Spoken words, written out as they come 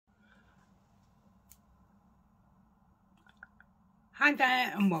Hi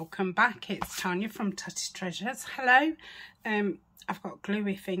there and welcome back. It's Tanya from Tutty Treasures. Hello. I've got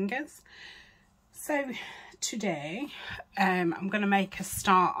gluey fingers. So today I'm going to make a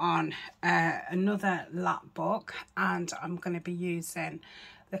start on another Lapbook, and I'm going to be using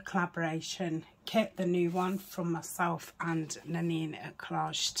the collaboration kit, the new one from myself and Nanine at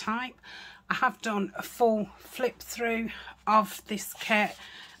Collagetype. I have done a full flip through of this kit,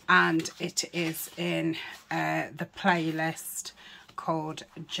 and it is in the playlist called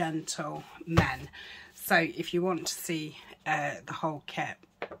Gentle Men. So if you want to see the whole kit,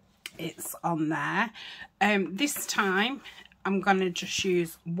 it's on there. This time I'm going to just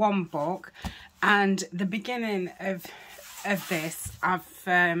use one book, and the beginning of this I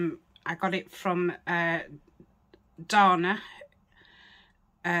got it from Dana,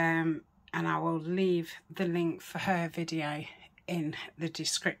 and I will leave the link for her video in the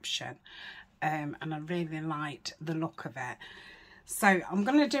description, and I really liked the look of it. So I'm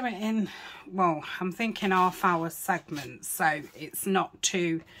going to do it in, well, I'm thinking half-hour segments, so it's not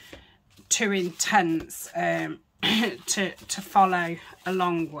too intense to follow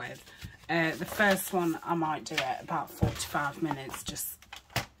along with. The first one I might do it about 45 minutes. Just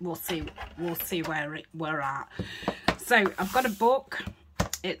we'll see where we're at. So I've got a book.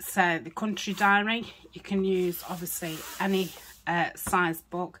 It's the Country Diary. You can use obviously any size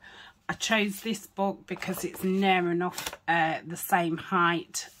book. I chose this book because it's near enough the same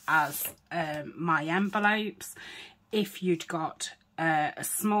height as my envelopes. If you'd got a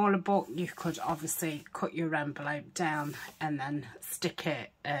smaller book, you could obviously cut your envelope down and then stick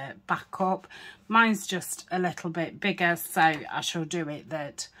it back up. Mine's just a little bit bigger, so I shall do it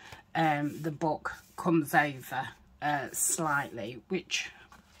that the book comes over slightly, which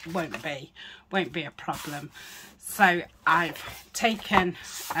won't be a problem. So I've taken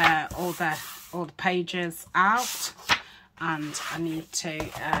all the pages out, and I need to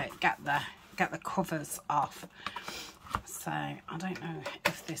get the covers off. So I don't know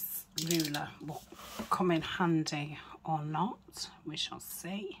if this ruler will come in handy or not. We shall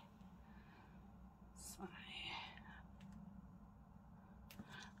see. So,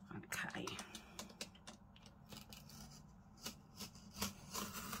 okay.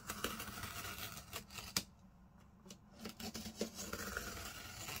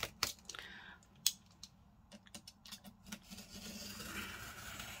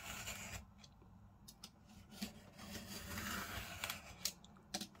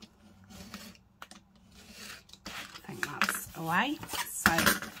 Away. So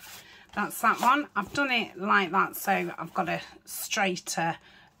that's that one. I've done it like that, so I've got a straighter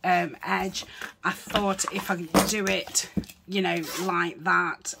edge. I thought if I do it, you know, like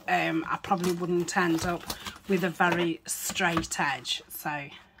that, I probably wouldn't end up with a very straight edge. So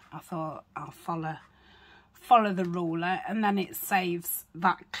I thought I'll follow the ruler, and then it saves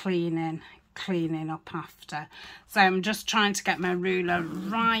that cleaning up after. So I'm just trying to get my ruler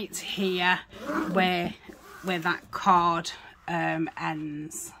right here where that card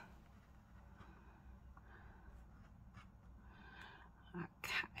ends.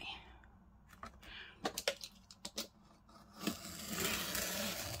 Okay.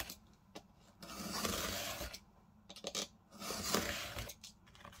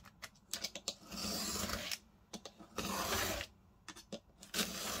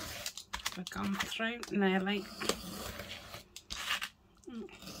 We've gone through nearly.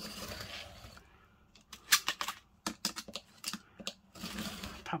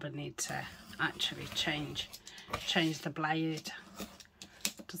 Probably need to actually change the blade.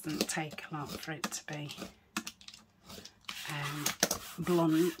 Doesn't take a lot for it to be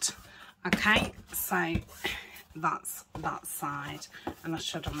blunt. Okay, so that's that side, and I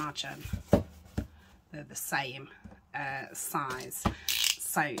should imagine they're the same size.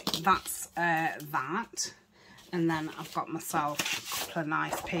 So that's that, and then I've got myself a couple of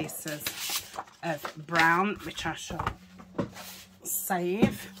nice pieces of brown, which I shall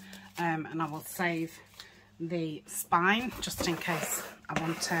save, and I will save the spine just in case I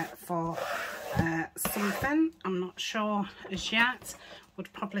want it for something. I'm not sure as yet.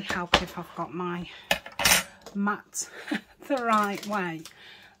 Would probably help if I've got my mat the right way.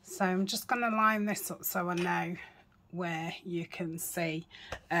 So I'm just going to line this up so I know where you can see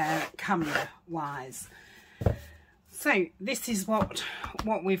camera wise. So this is what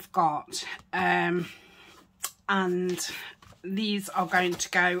we've got, and these are going to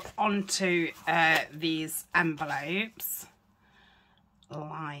go onto these envelopes,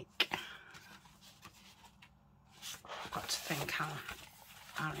 like, I've got to think how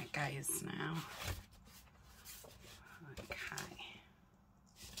it goes now. Okay,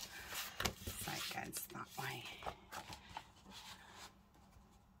 so it goes that way.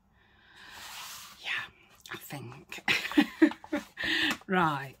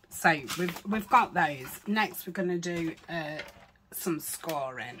 Right, so we've got those. Next we're going to do some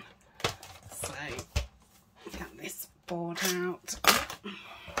scoring. So get this board out,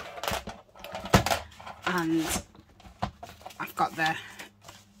 and I've got the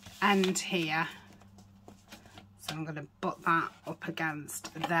end here, so I'm going to butt that up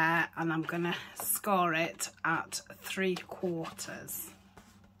against there, and I'm going to score it at 3/4.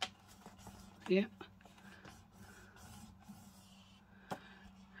 Yeah.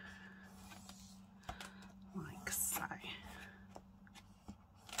 Like so.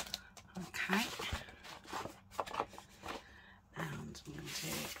 Okay. And I'm going to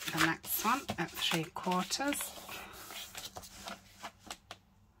do the next one at 3/4.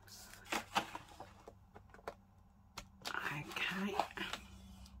 Okay.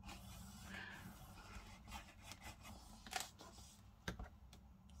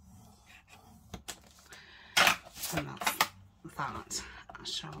 And that's that. I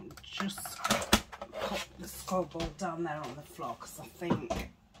shall just put the scoreboard down there on the floor because I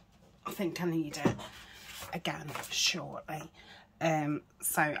think I need it again shortly.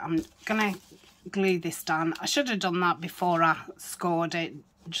 So I'm gonna glue this down. I should have done that before I scored it,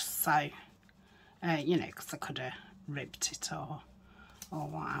 just so you know, because I could have ripped it or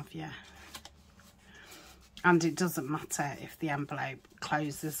what have you. And it doesn't matter if the envelope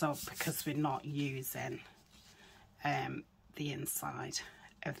closes up because we're not using the inside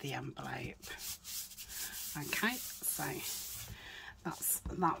of the envelope. Okay, so that's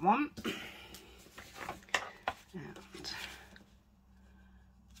that one. And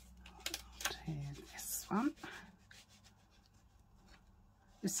do this one.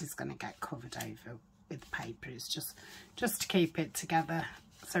 This is going to get covered over with paper. It's just to keep it together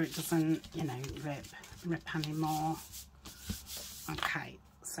so it doesn't, you know, rip anymore. Okay,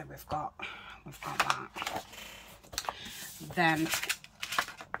 so we've got that. Then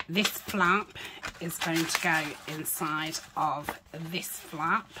this flap is going to go inside of this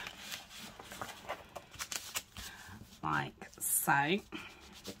flap, like so.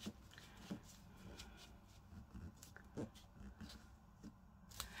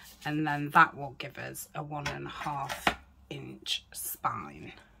 And then that will give us a 1.5 inch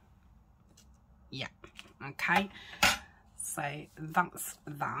spine. Yeah, okay. So that's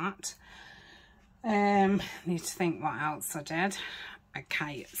that. Need to think what else I did.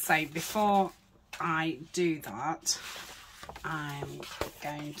 Okay, so before I do that, I'm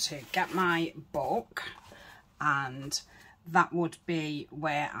going to get my book, and that would be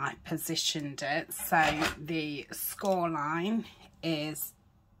where I positioned it. So the score line is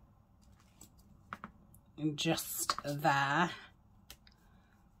just there.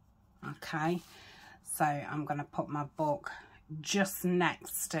 Okay, so I'm going to put my book just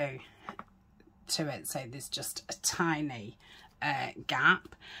next to it, so there's just a tiny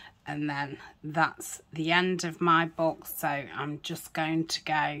gap, and then that's the end of my book. So I'm just going to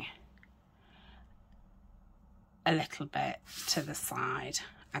go a little bit to the side.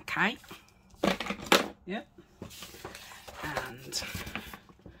 Okay, yep. And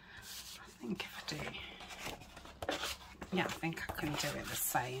I think if I do, yeah, I think I can do it the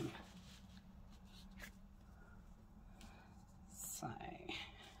same. So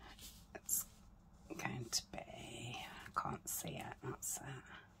it's going to be, I can't see it, that's it.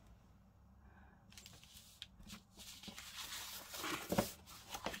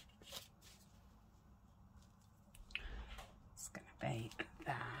 It's going to be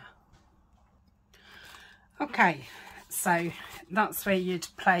there. Okay, so that's where you'd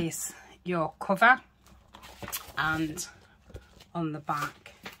place your cover, and on the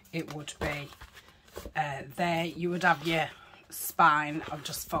back it would be there. You would have your spine. I've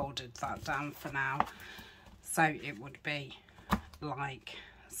just folded that down for now, so it would be like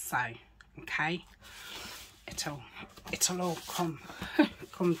so. Okay, it'll all come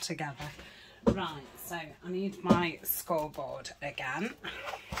together. Right, so I need my scoreboard again,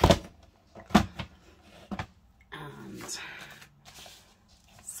 and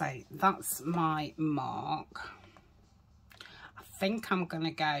so that's my mark. I think I'm going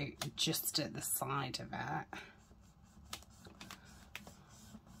to go just at the side of it.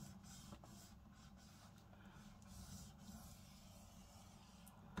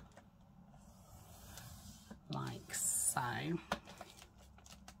 Like so.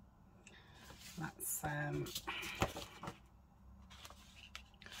 Let's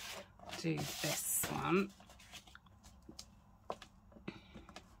do this one.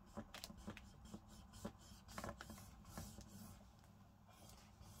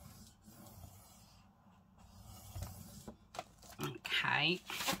 Okay,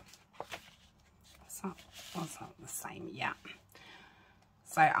 was that the same? Yeah.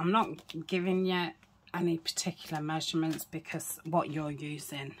 So I'm not giving you any particular measurements because what you're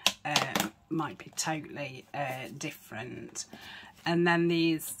using might be totally different. And then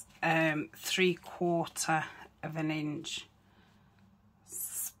these 3/4 of an inch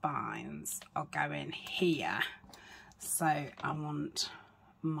spines are going here. So I want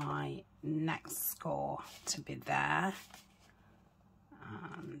my next score to be there,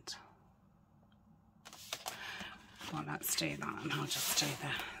 and well, let's do that, and I'll just do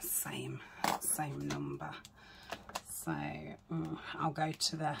the same number. So I'll go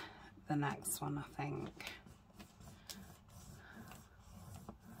to the next one, I think.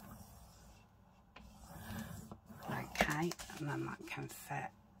 Okay, and then that can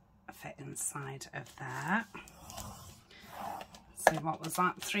fit inside of there. So what was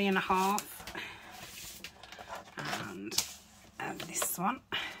that? 3.5, and this one,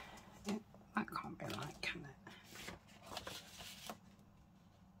 yeah, that can't be right, can it?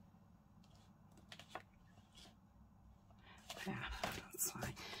 Yeah, that's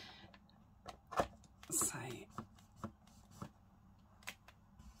right. So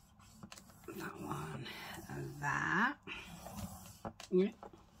that one there. Yeah,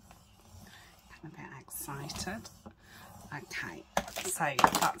 kind of a bit excited. Okay, so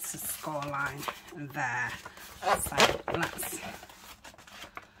that's the score line there. So let's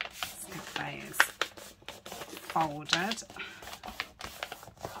get those folded.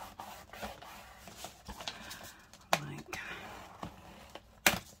 Like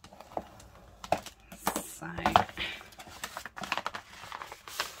so.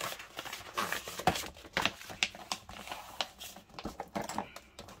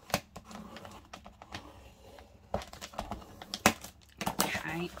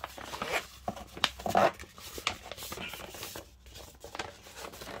 Okay.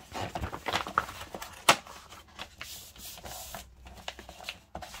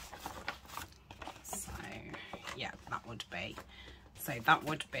 So yeah, that would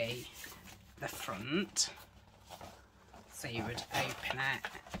be the front. So you would open it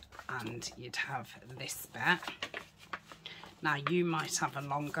and you'd have this bit. Now you might have a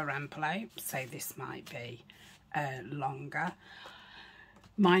longer envelope, so this might be longer.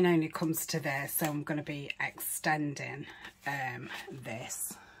 Mine only comes to there, so I'm going to be extending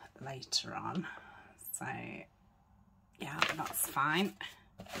this later on. So yeah, that's fine.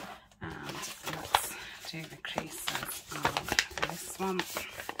 And let's do the creases on this one.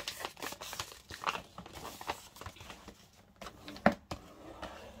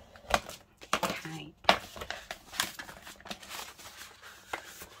 Okay.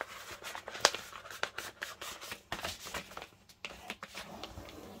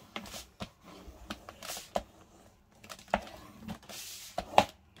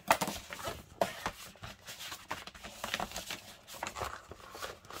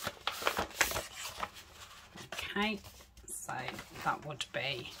 Okay, so that would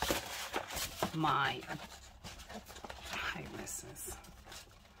be my, I hope this is,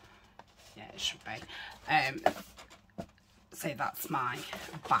 yeah, it should be, so that's my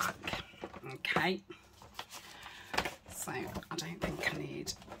back. Okay, so I don't think I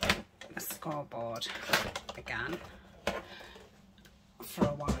need a scoreboard again for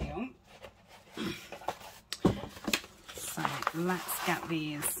a while. So let's get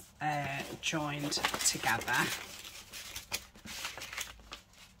these joined together.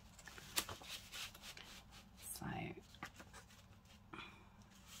 So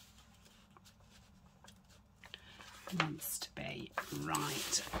wants to be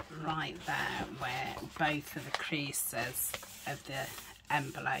right there where both of the creases of the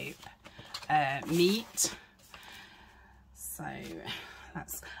envelope meet. So I'm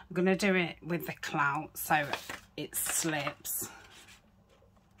going to do it with the clout so it slips.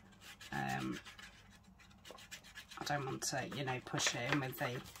 I don't want to, you know, push it in with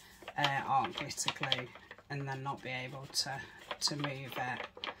the art glitter glue and then not be able to move it.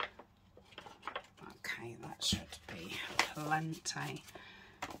 Okay, that should be plenty.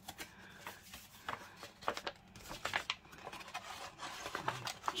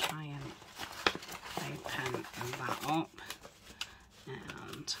 Try and open that up,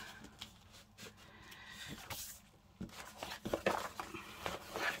 and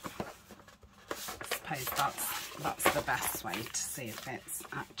I suppose that's the best way to see if it's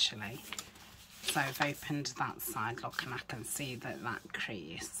actually. So I've opened that side, look, and I can see that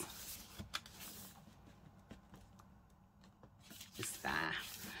crease is there.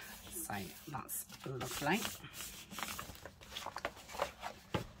 So that's lovely.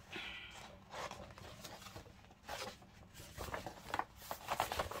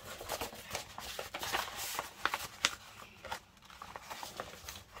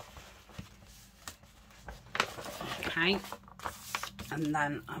 Okay, and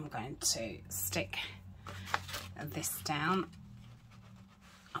then I'm going to stick this down.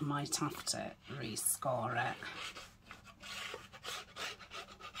 I might have to rescore it.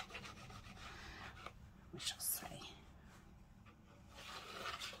 We shall see.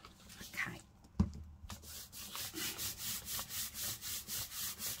 Okay.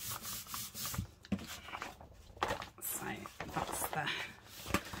 So that's the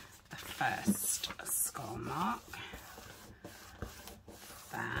first score mark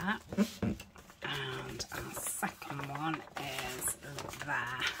there. And our second one is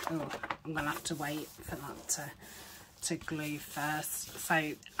there. Oh, I'm gonna have to wait for that to glue first.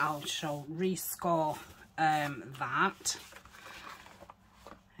 So I shall rescore that,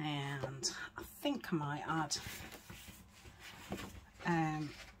 and I think I might add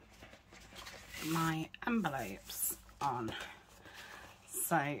my envelopes on.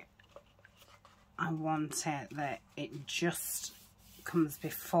 So I want it that it just comes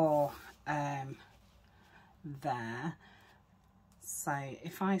before there. So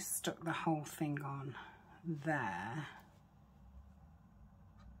if I stuck the whole thing on there,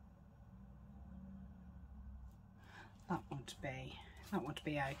 that would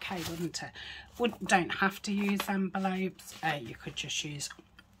be okay, wouldn't it? Don't have to use envelopes. You could just use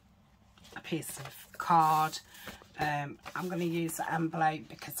a piece of card. I'm going to use the envelope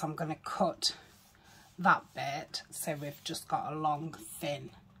because I'm going to cut that bit, so we've just got a long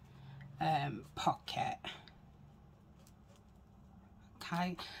thin pocket.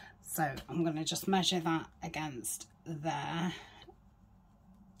 Okay, so I'm going to just measure that against there,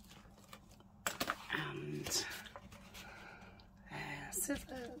 and scissors.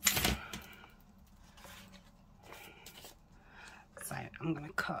 So I'm going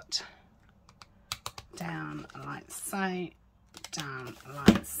to cut down like so, down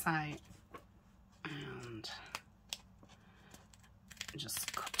like so, and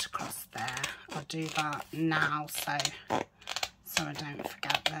just cut across there. I'll do that now so I don't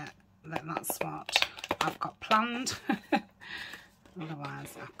forget that that's what I've got planned.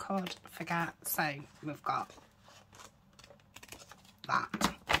 Otherwise I could forget. So we've got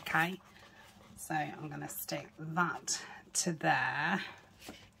that. Okay, so I'm going to stick that to there,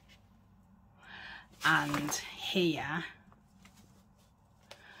 and here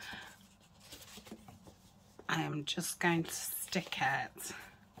I am just going to stick it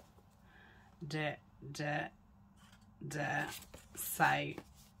so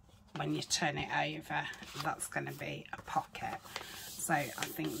when you turn it over, that's going to be a pocket. So I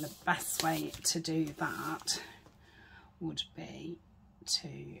think the best way to do that would be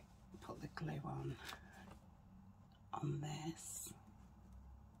to put the glue on this.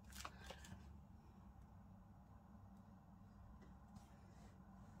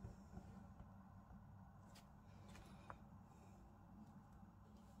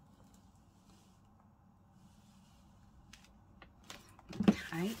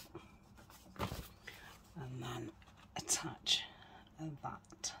 Okay, and then attach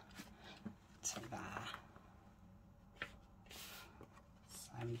that to there.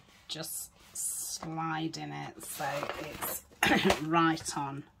 So I'm just sliding it so it's right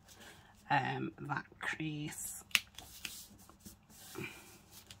on that crease.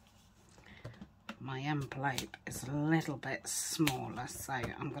 My envelope is a little bit smaller, so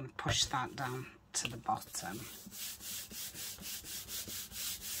I'm going to push that down to the bottom.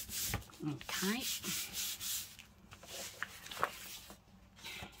 Okay.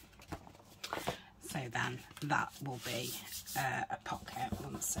 So then that will be a pocket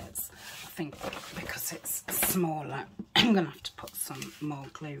once it's, I think because it's smaller, I'm going to have to put some more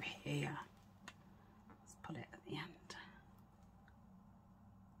glue here. Let's put it at the end.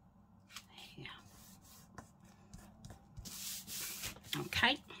 Here.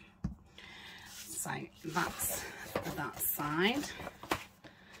 Okay. So that's that side.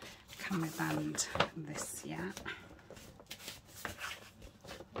 Can we bend this yet?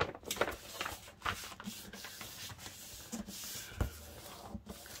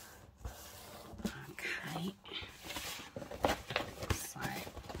 Okay, so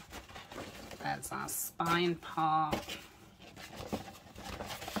there's our spine part.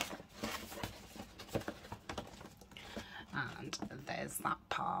 And there's that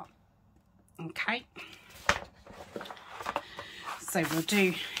part. Okay, so we'll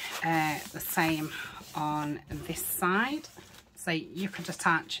do the same on this side. So you could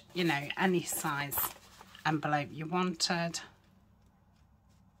attach, you know, any size envelope you wanted.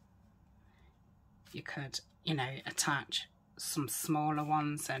 You could, you know, attach some smaller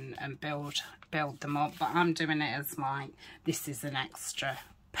ones and build them up, but I'm doing it as like, this is an extra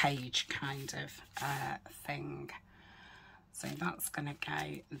page kind of thing. So that's going to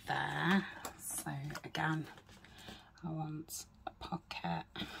go there. So again, I want a pocket.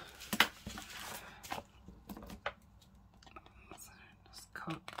 So just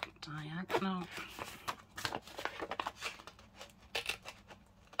cut diagonal.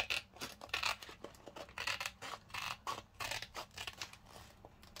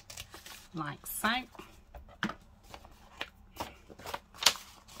 Like so. I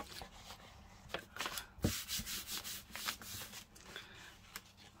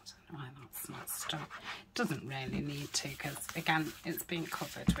don't know why that's not stuck. It doesn't really need to, because again it's been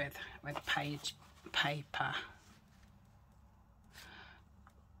covered with page paper.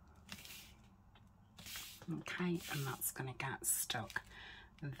 Okay, and that's going to get stuck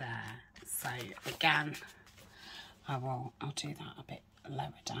there. So again, I'll do that a bit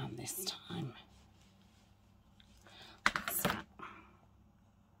lower down this time. So,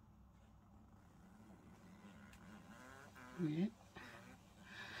 yeah.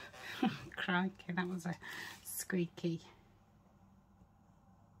 Crikey, that was a squeaky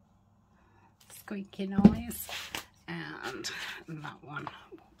noise. And that one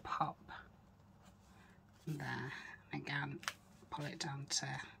will pop there. Again, pull it down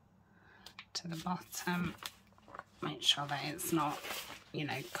to the bottom. Make sure that it's not, you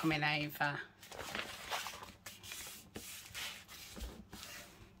know, coming over.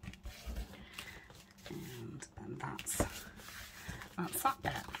 And that's that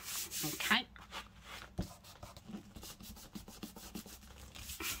bit. Okay.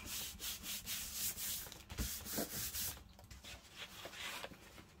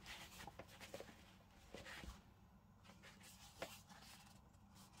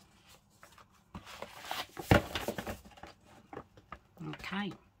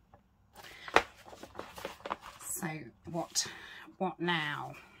 Okay, so what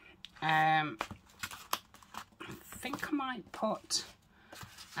now? I think I might put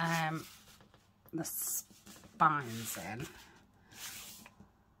the spines in.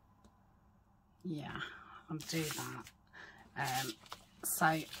 Yeah, I'll do that.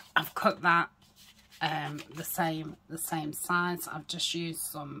 So I've cut that the same size. I've just used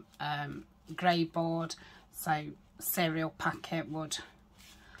some grey board, so cereal packet would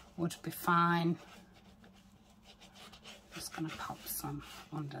be fine. Just going to pop some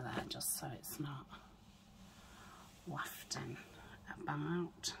under there just so it's not wafting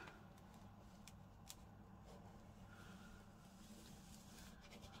about.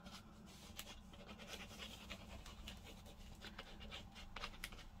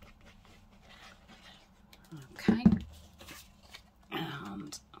 Okay,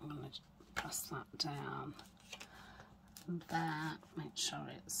 and I'm going to press that down there, make sure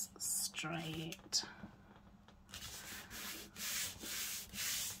it's straight.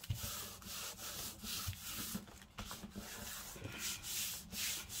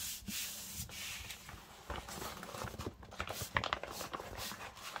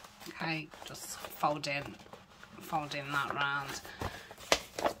 Okay, just folding that round,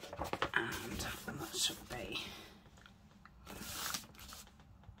 and that should be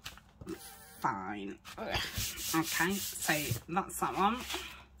fine. Okay, so that's that one,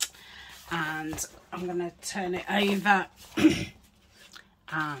 and I'm going to turn it over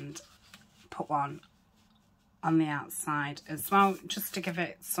and put one on the outside as well, just to give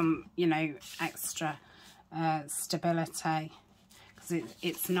it some, you know, extra stability, because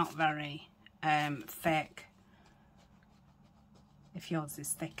it's not very thick. If yours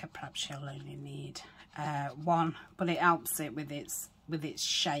is thicker, perhaps you'll only need one, but it helps it with its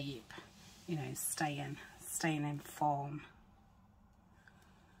shape, you know, staying in form.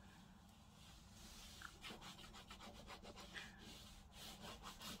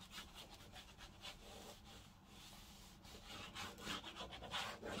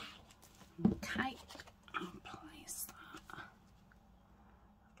 Okay, I'll place that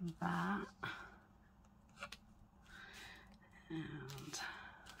there, and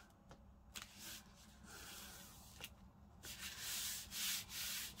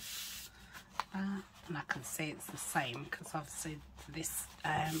and I can see it's the same because obviously this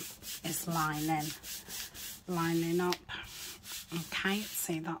is lining up. Okay,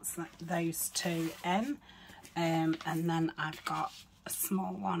 see, that's those two in, and then I've got a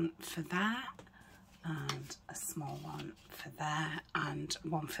small one for there, and a small one for there, and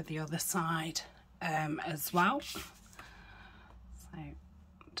one for the other side as well. So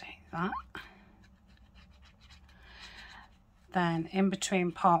do that. Then in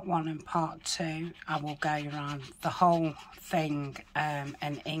between part 1 and part 2, I will go around the whole thing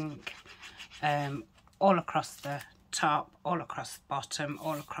and ink all across the top, all across the bottom,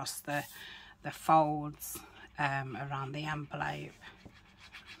 all across the folds, around the envelope,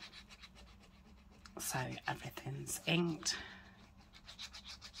 so everything's inked.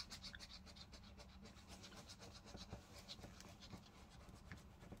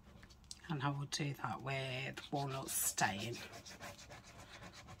 And I will do that with walnut stain.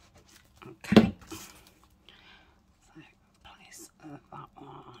 Okay, so place that one.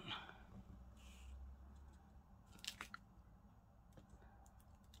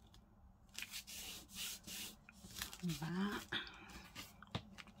 That.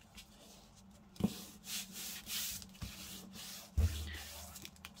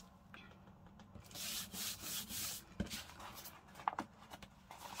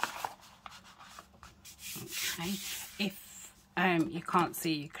 Okay, if you can't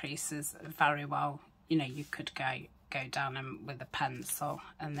see your creases very well, you know, you could go down them with a pencil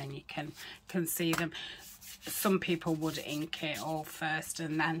and then you can see them. Some people would ink it all first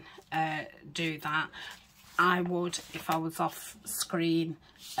and then do that. I would if I was off screen,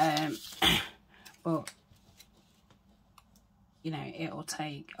 but you know, it'll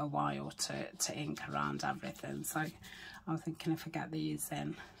take a while to ink around everything, so I'm thinking if I get these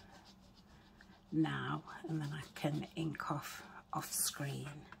in now and then I can ink off screen.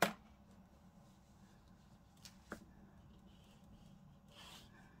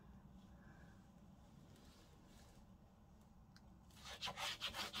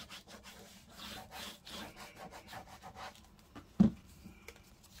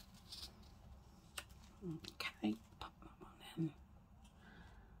 Okay, pop that one in.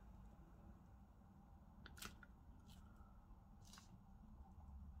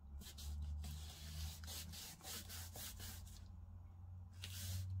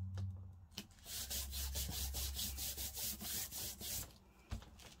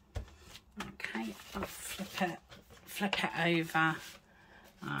 Okay, I'll flip it over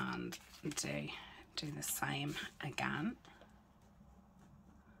and do the same again.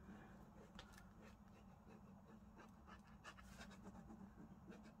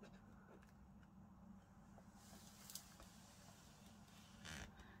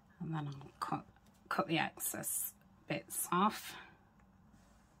 And then I'll cut the excess bits off.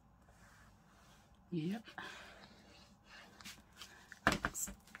 Yep.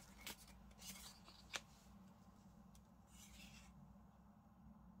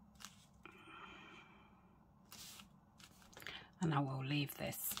 And I will leave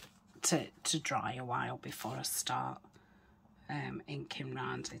this to dry a while before I start inking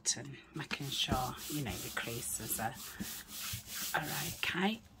round it and making sure, you know, the creases are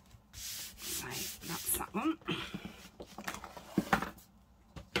okay. So that's that one.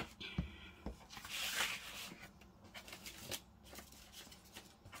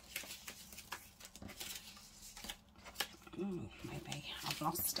 Ooh, maybe I've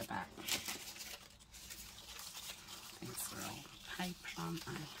lost a bit. These are all paper, aren't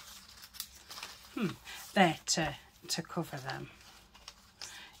they? There to cover them,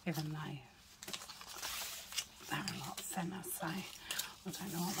 even though they're a lot thinner, so I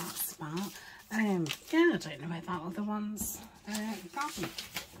don't know what that's about. Yeah, I don't know where that other one's gone.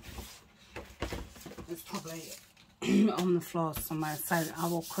 It's probably on the floor somewhere, so I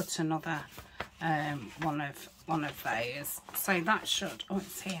will cut another one of those. So that should, oh,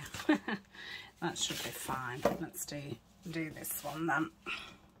 it's here. That should be fine. Let's do this one then.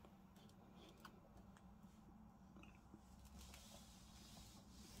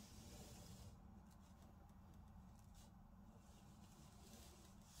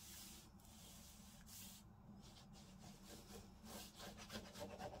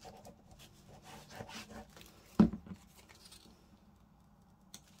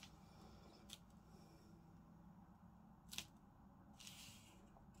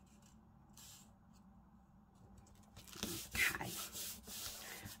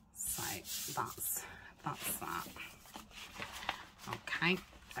 That's that. Okay.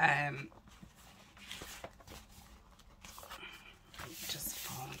 Just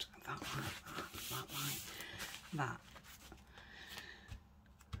fold that like that.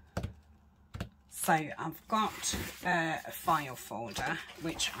 So I've got a file folder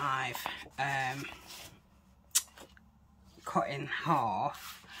which I've cut in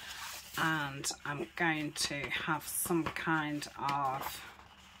half, and I'm going to have some kind of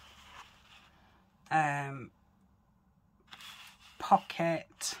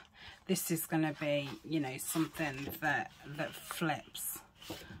pocket. This is going to be, you know, something that flips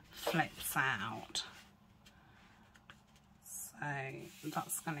out. So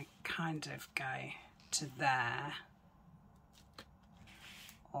that's going to kind of go to there,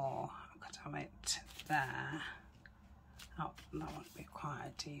 or I could have it to there that won't be quite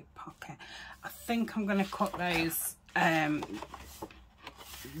a deep pocket. I think I'm going to cut those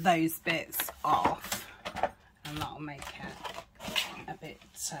bits off, and that'll make it a bit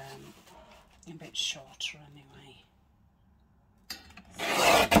shorter anyway.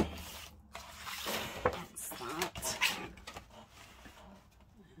 So that's that.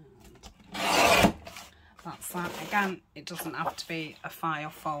 And that's that. Again, it doesn't have to be a file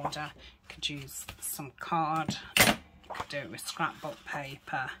folder. You could use some card. You could do it with scrapbook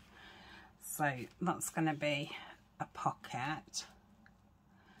paper. So that's going to be a pocket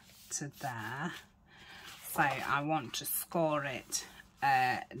to there. So I want to score it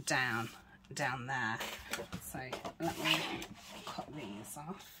down there. So let me cut these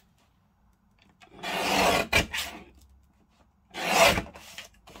off.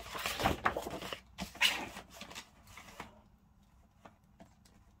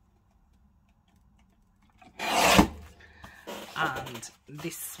 And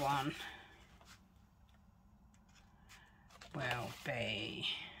this one will be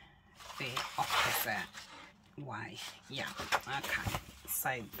the opposite way. Yeah, okay. So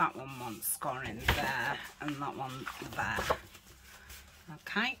that one wants scoring there and that one there.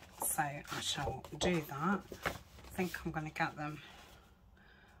 Okay, so I shall do that. I think I'm going to get them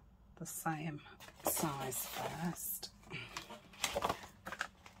the same size first.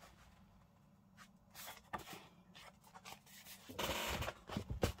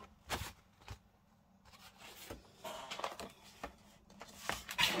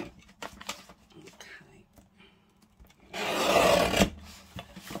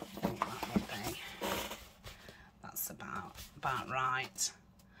 Right.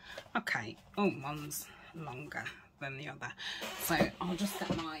 Okay. Oh, one's longer than the other. So I'll just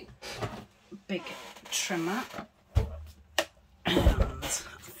get my big trimmer, and I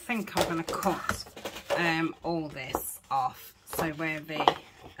think I'm going to cut all this off. So where the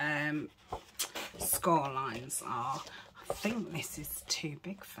score lines are, I think this is too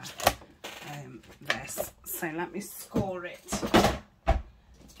big for this. So let me score it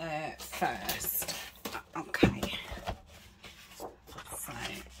first. Okay. So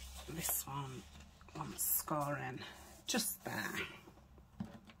this one wants scoring just there.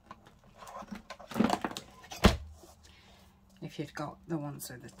 If you've got the ones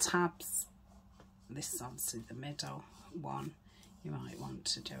with the tabs, this is obviously the middle one, you might want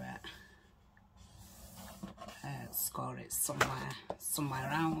to do it, score it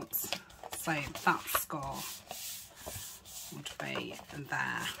somewhere else. So that score would be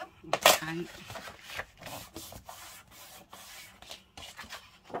there. Okay.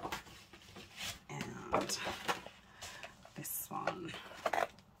 And this one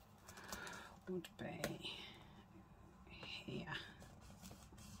would be here.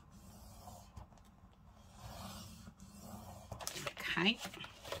 Okay.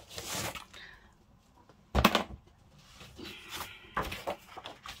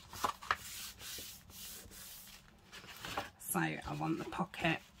 So I want the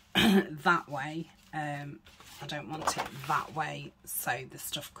pocket that way. I don't want it that way, so the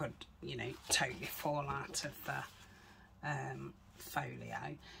stuff could, you know, totally fall out of the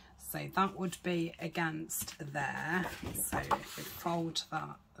folio. So that would be against there. So if we fold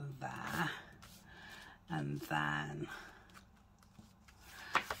that there, and then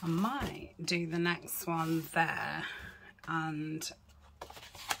I might do the next one there, and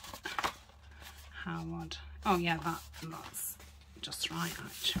how would, oh yeah, that's just right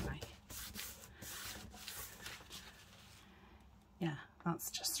actually. Yeah,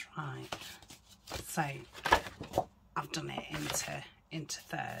 that's just right. So I've done it into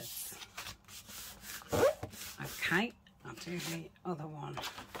thirds. Okay, I'll do the other one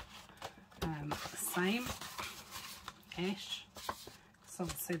same ish. So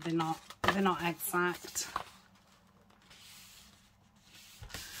obviously they're not exact.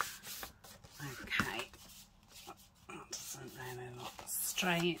 Okay, that doesn't really look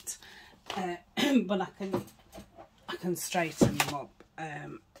straight, but I can straighten them up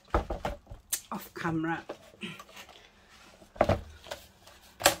off camera.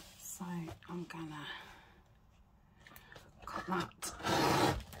 So I'm gonna cut that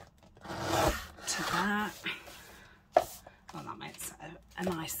to that. Well, that makes it a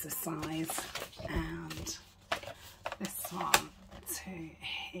nicer size, and this one to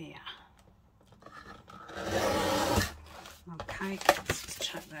here. Okay, let's just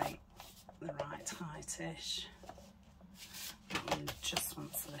check the right height-ish. That one just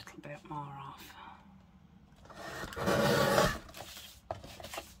wants a little bit more off.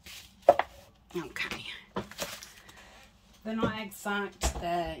 Okay. They're not exact,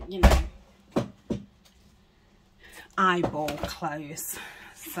 they're, you know, eyeball close.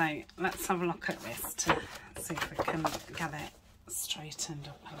 So let's have a look at this to see if we can get it straightened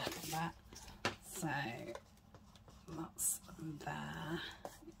up a little bit. So that's there.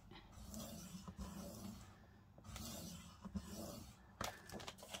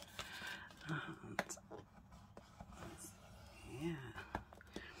 And yeah,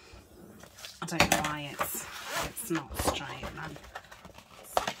 I don't know why it's not straight then.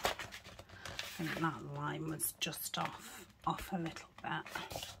 I think that line was just off a little bit.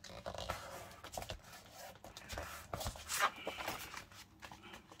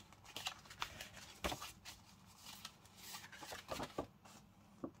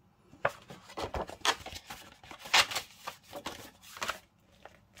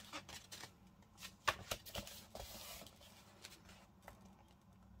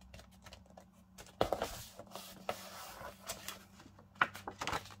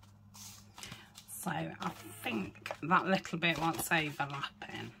 So I think that little bit what's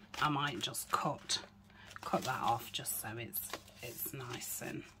overlapping, I might just cut that off just so it's nice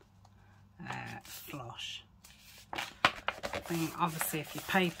and flush. I think obviously if your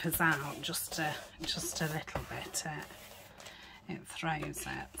paper's out just a little bit, it throws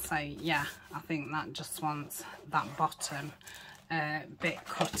it. So yeah, I think that just wants that bottom bit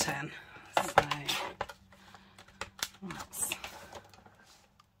cut in. So let's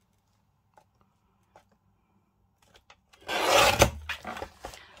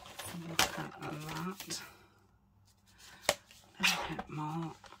look at that a bit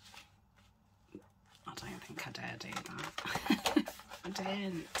more. I don't think I dare do that. I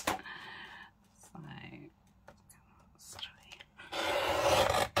didn't. So straight.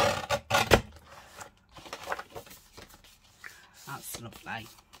 That's lovely.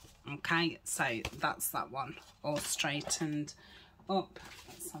 Okay, so that's that one all straightened up.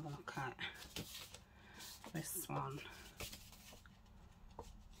 Let's have a look at this one.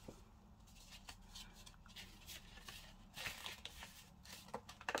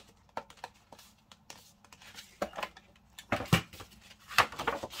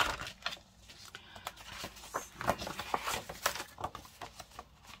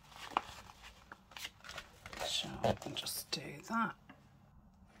 I'll just do that.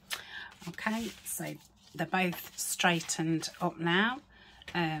 Okay, so they're both straightened up now.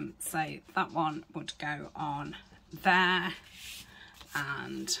 So that one would go on there,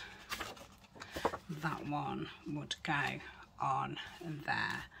 and that one would go on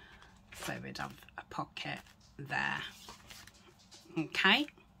there. So we'd have a pocket there. Okay.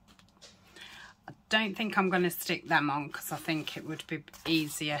 I don't think I'm going to stick them on because I think it would be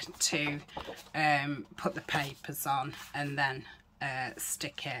easier to put the papers on and then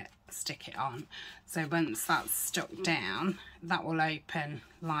stick it on. So once that's stuck down, that will open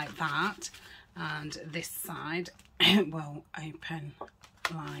like that, and this side will open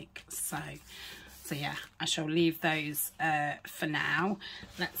like so. So yeah, I shall leave those for now.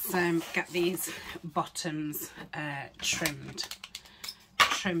 Let's get these bottoms trimmed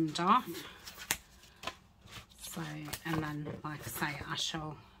off. So, and then like I say, I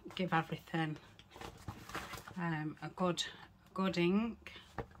shall give everything a good ink.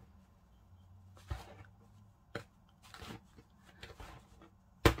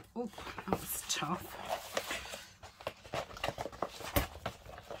 Oh, that was tough.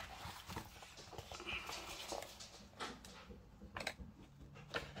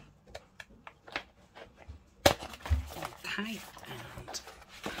 Okay, and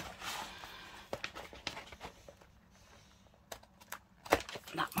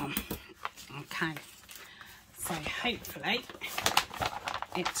that one. Okay, so hopefully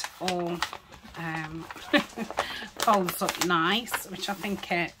it all folds up nice, which I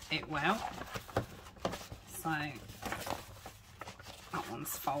think it will. So that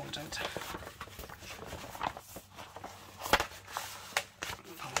one's folded.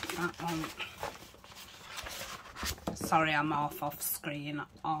 Fold that one. Sorry, I'm off screen,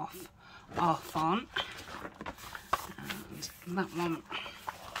 off on. And that one.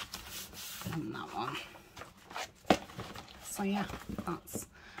 And that one. So yeah, that's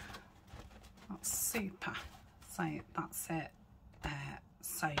super. So that's it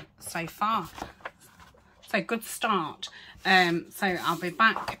so far. So good start. So I'll be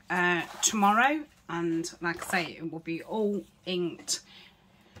back tomorrow, and like I say, it will be all inked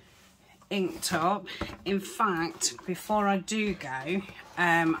up. In fact, before I do go,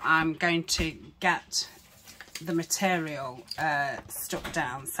 I'm going to get the material stuck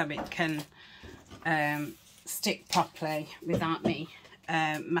down so it can stick properly without me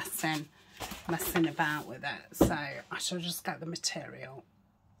messing about with it. So I shall just get the material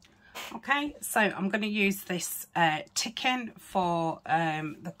Okay, so I'm going to use this ticking for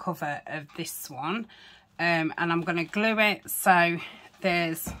the cover of this one, and I'm going to glue it so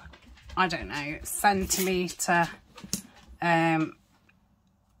there's, I don't know, centimetre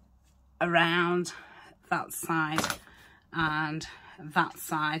around that side and that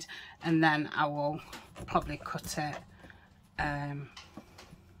side, and then I will probably cut it if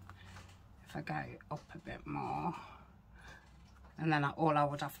I go up a bit more, and then all I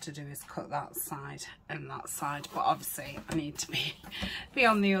would have to do is cut that side and that side, but obviously I need to be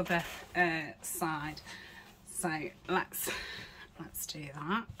on the other side. So let's do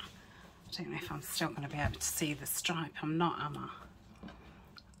that. I don't know if I'm still going to be able to see the stripe. I'm not, am I?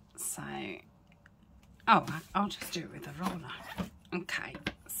 So, oh, I'll just do it with a roller. Okay,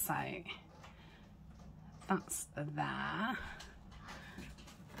 so that's there,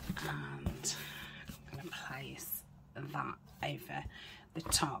 and I'm going to place that over the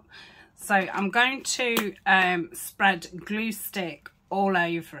top. So I'm going to spread glue stick all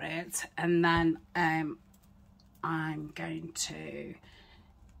over it, and then I'm going to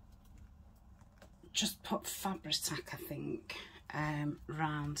just put Fabri-Tac, I think,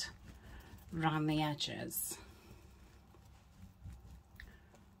 round the edges.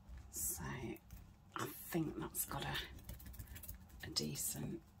 So I think that's got a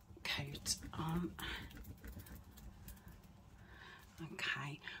decent coat on.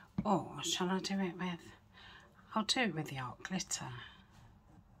 Okay, or shall I do it with, I'll do it with the art glitter.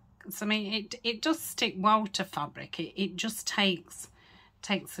 Because I mean, it does stick well to fabric. It just takes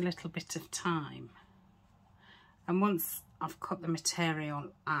a little bit of time. And once I've cut the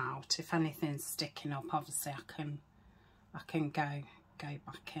material out, if anything's sticking up, obviously I can go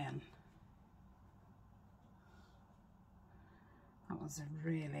back in. That was a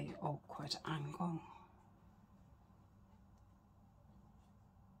really awkward angle.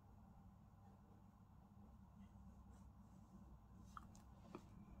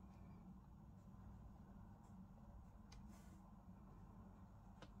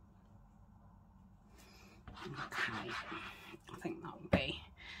 Okay, I think that will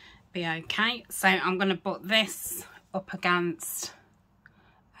be okay. So I'm going to put this up against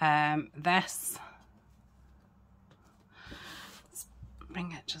this. Let's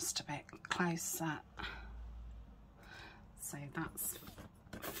bring it just a bit closer. So that's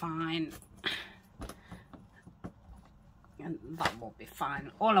fine, and that will be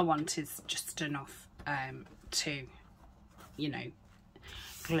fine. All I want is just enough to, you know,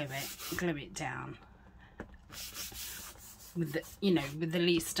 glue it down with the, you know, with the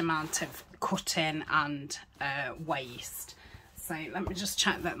least amount of cutting and waste. So let me just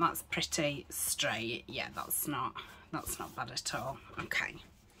check that that's pretty straight. Yeah, that's not bad at all. Okay,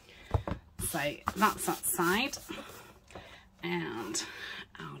 so that's that side, and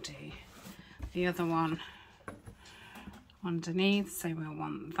I'll do the other one underneath. So we'll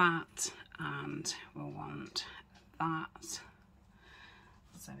want that, and we'll want that.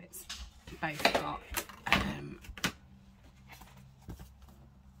 So it's both got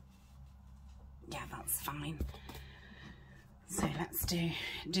yeah, that's fine. So let's do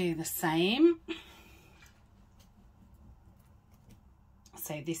the same.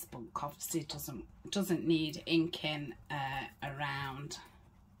 So this book obviously doesn't need inking around,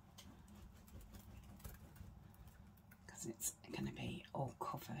 because it's going to be all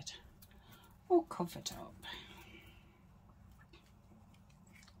covered up.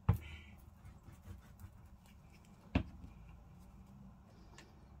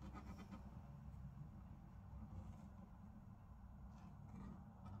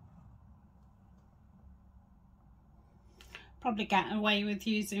 Probably get away with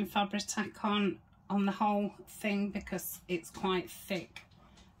using Fabri-Tac on the whole thing because it's quite thick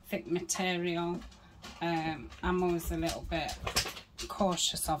material. I'm always a little bit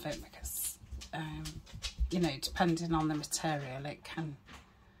cautious of it because you know, depending on the material, it can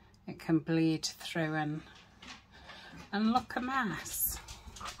bleed through and look a mess.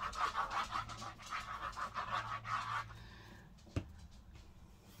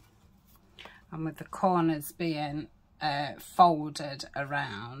 And with the corners being folded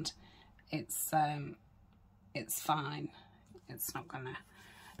around, it's fine. It's not gonna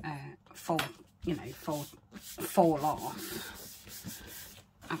fall off.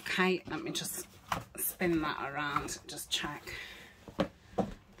 Okay, let me just spin that around, just check that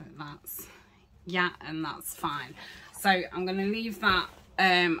that's, yeah, and that's fine. So I'm going to leave that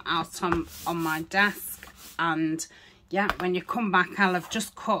out on my desk, and yeah, when you come back, I'll have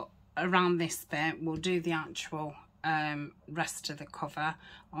just cut around this bit. We'll do the actual rest of the cover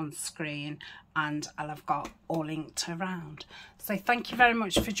on screen, and I'll have got all inked around. So thank you very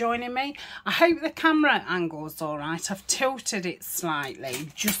much for joining me. I hope the camera angle's all right. I've tilted it slightly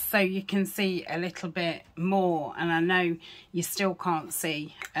just so you can see a little bit more, and I know you still can't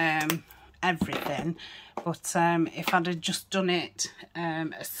see everything, but if I'd have just done it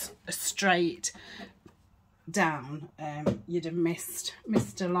a straight down, you'd have missed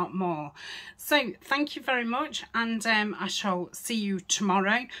a lot more. So thank you very much, and I shall see you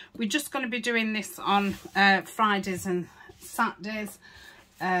tomorrow. We're just going to be doing this on Fridays and Saturdays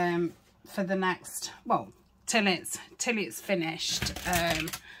for the next, well, till it's finished.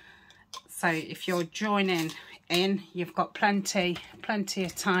 So if you're joining in, you've got plenty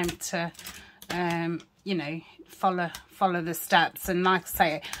of time to you know, follow the steps. And like I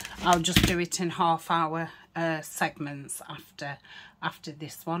say, I'll just do it in half-hour segments after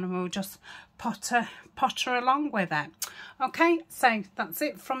this one, and we'll just potter along with it. Okay, so that's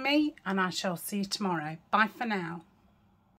it from me, and I shall see you tomorrow. Bye for now.